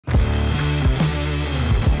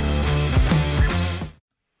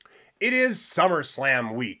It is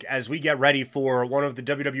SummerSlam week as we get ready for one of the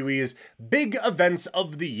WWE's big events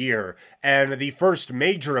of the year and the first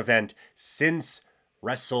major event since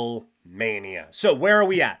WrestleMania. So where are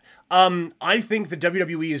we at? I think the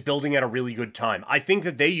WWE is building at a really good time. I think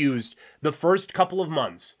that they used the first couple of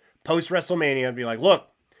months post WrestleMania to be like, look,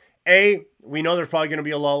 A, we know there's probably going to be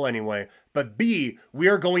a lull anyway, but B, we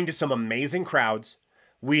are going to some amazing crowds.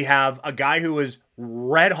 We have a guy who is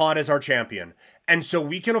red hot as our champion. And so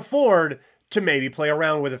we can afford to maybe play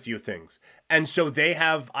around with a few things. And so they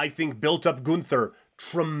have, I think, built up Gunther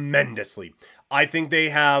tremendously. I think they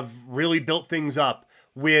have really built things up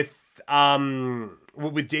with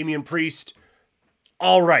Damian Priest.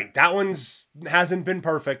 All right, that one's hasn't been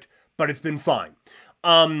perfect, but it's been fine.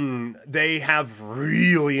 They have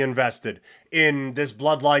really invested in this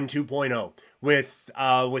Bloodline 2.0 with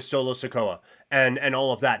Solo Sikoa and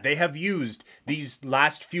all of that. They have used these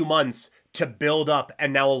last few months to build up,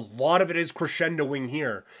 and now a lot of it is crescendoing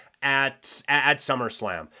here at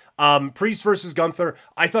SummerSlam. Priest versus Gunther,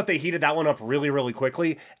 I thought they heated that one up really, really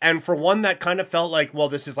quickly. And for one that kind of felt like, well,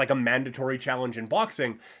 this is like a mandatory challenge in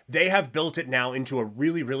boxing, they have built it now into a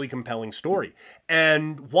really, really compelling story.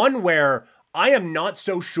 And one where I am not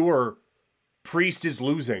so sure Priest is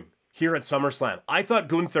losing here at SummerSlam. I thought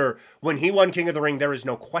Gunther, when he won King of the Ring, there is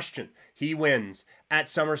no question he wins at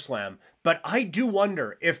SummerSlam. But I do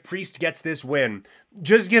wonder if Priest gets this win,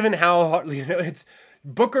 just given how, it's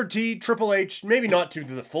Booker T, Triple H, maybe not to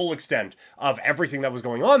the full extent of everything that was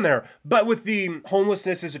going on there, but with the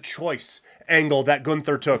homelessness is a choice angle that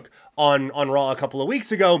Gunther took on Raw a couple of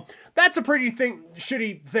weeks ago, that's a pretty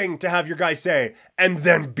shitty thing to have your guy say and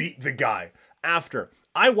then beat the guy after.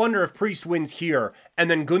 I wonder if Priest wins here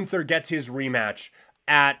and then Gunther gets his rematch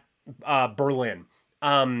at Berlin.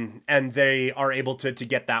 And they are able to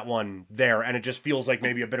get that one there. And it just feels like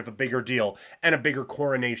maybe a bit of a bigger deal and a bigger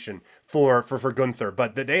coronation for Gunther.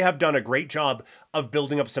 But they have done a great job of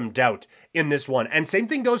building up some doubt in this one. And same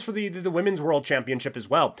thing goes for the Women's World Championship as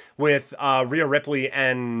well with Rhea Ripley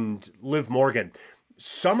and Liv Morgan.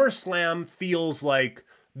 SummerSlam feels like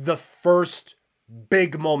the first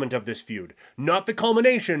big moment of this feud. Not the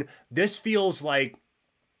culmination. This feels like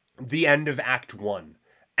the end of Act 1.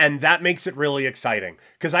 And that makes it really exciting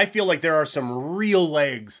because I feel like there are some real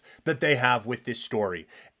legs that they have with this story.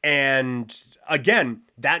 And again,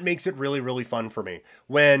 that makes it really, really fun for me.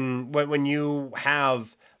 When you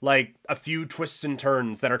have like a few twists and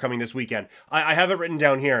turns that are coming this weekend, I have it written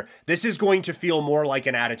down here. This is going to feel more like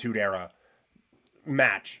an Attitude Era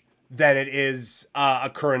match than it is a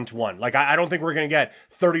current one. Like, I don't think we're going to get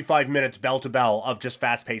 35 minutes bell to bell of just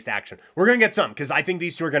fast-paced action. We're going to get some, because I think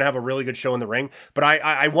these two are going to have a really good show in the ring. But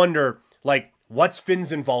I wonder, like, what's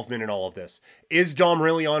Finn's involvement in all of this? Is Dom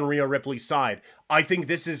really on Rhea Ripley's side? I think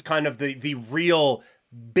this is kind of the real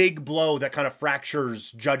big blow that kind of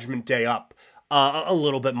fractures Judgment Day up a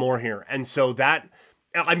little bit more here. And so that...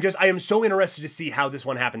 I am so interested to see how this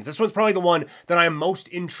one happens. This one's probably the one that I am most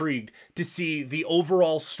intrigued to see the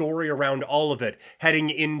overall story around all of it heading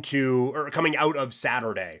into or coming out of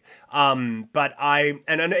Saturday. But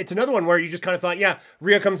it's another one where you just kind of thought, yeah,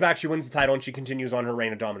 Rhea comes back, she wins the title, and she continues on her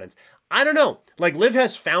reign of dominance. I don't know. Like, Liv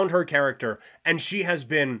has found her character, and she has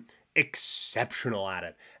been exceptional at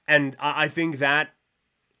it. And I think that,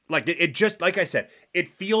 like, it just, like I said, it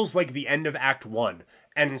feels like the end of Act 1.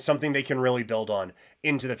 And something they can really build on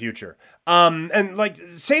into the future. And like,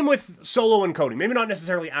 same with Solo and Cody. Maybe not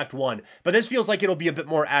necessarily Act 1, but this feels like it'll be a bit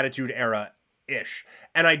more Attitude Era-ish.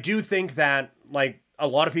 And I do think that, like, a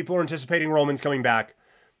lot of people are anticipating Roman's coming back.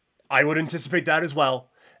 I would anticipate that as well.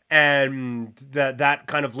 And that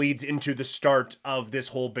kind of leads into the start of this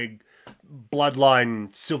whole big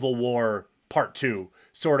Bloodline Civil War Part 2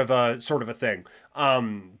 sort of a thing.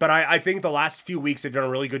 But I think the last few weeks they've done a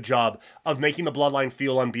really good job of making the Bloodline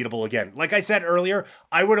feel unbeatable again. Like I said earlier,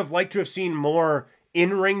 I would have liked to have seen more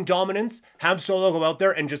in-ring dominance, have Solo go out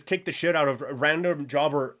there and just kick the shit out of random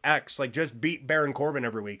jobber X, like just beat Baron Corbin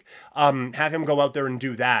every week. Have him go out there and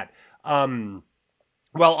do that.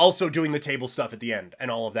 While also doing the table stuff at the end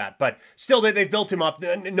and all of that. But still, they've built him up.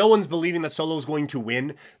 No one's believing that Solo's going to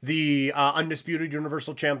win the Undisputed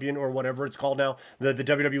Universal Champion or whatever it's called now, the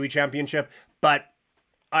WWE Championship. But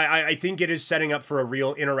I think it is setting up for a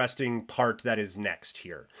real interesting part that is next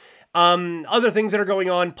here. Other things that are going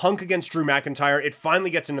on, Punk against Drew McIntyre. It finally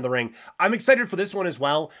gets into the ring. I'm excited for this one as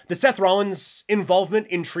well. The Seth Rollins involvement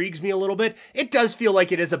intrigues me a little bit. It does feel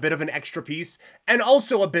like it is a bit of an extra piece and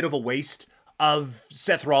also a bit of a waste of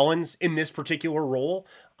Seth Rollins in this particular role.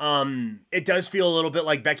 It does feel a little bit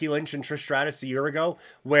like Becky Lynch and Trish Stratus a year ago,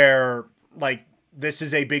 where, like, this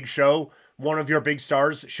is a big show one of your big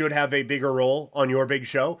stars should have a bigger role on your big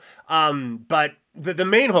show. But the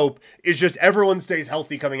main hope is just everyone stays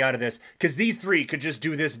healthy coming out of this, because these three could just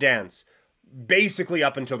do this dance basically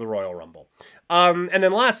up until the Royal Rumble. And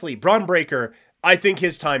then lastly, Braun Breaker, I think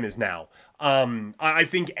his time is now. I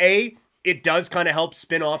think it does kind of help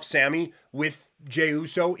spin off Sammy with Jey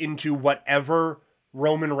Uso into whatever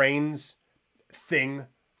Roman Reigns thing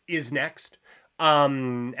is next.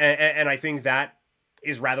 And I think that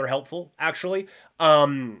is rather helpful, actually.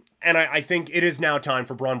 And I think it is now time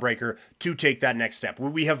for Braun Breaker to take that next step.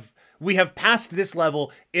 We have passed this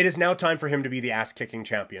level. It is now time for him to be the ass-kicking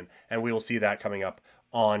champion, and we will see that coming up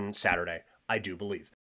on Saturday, I do believe.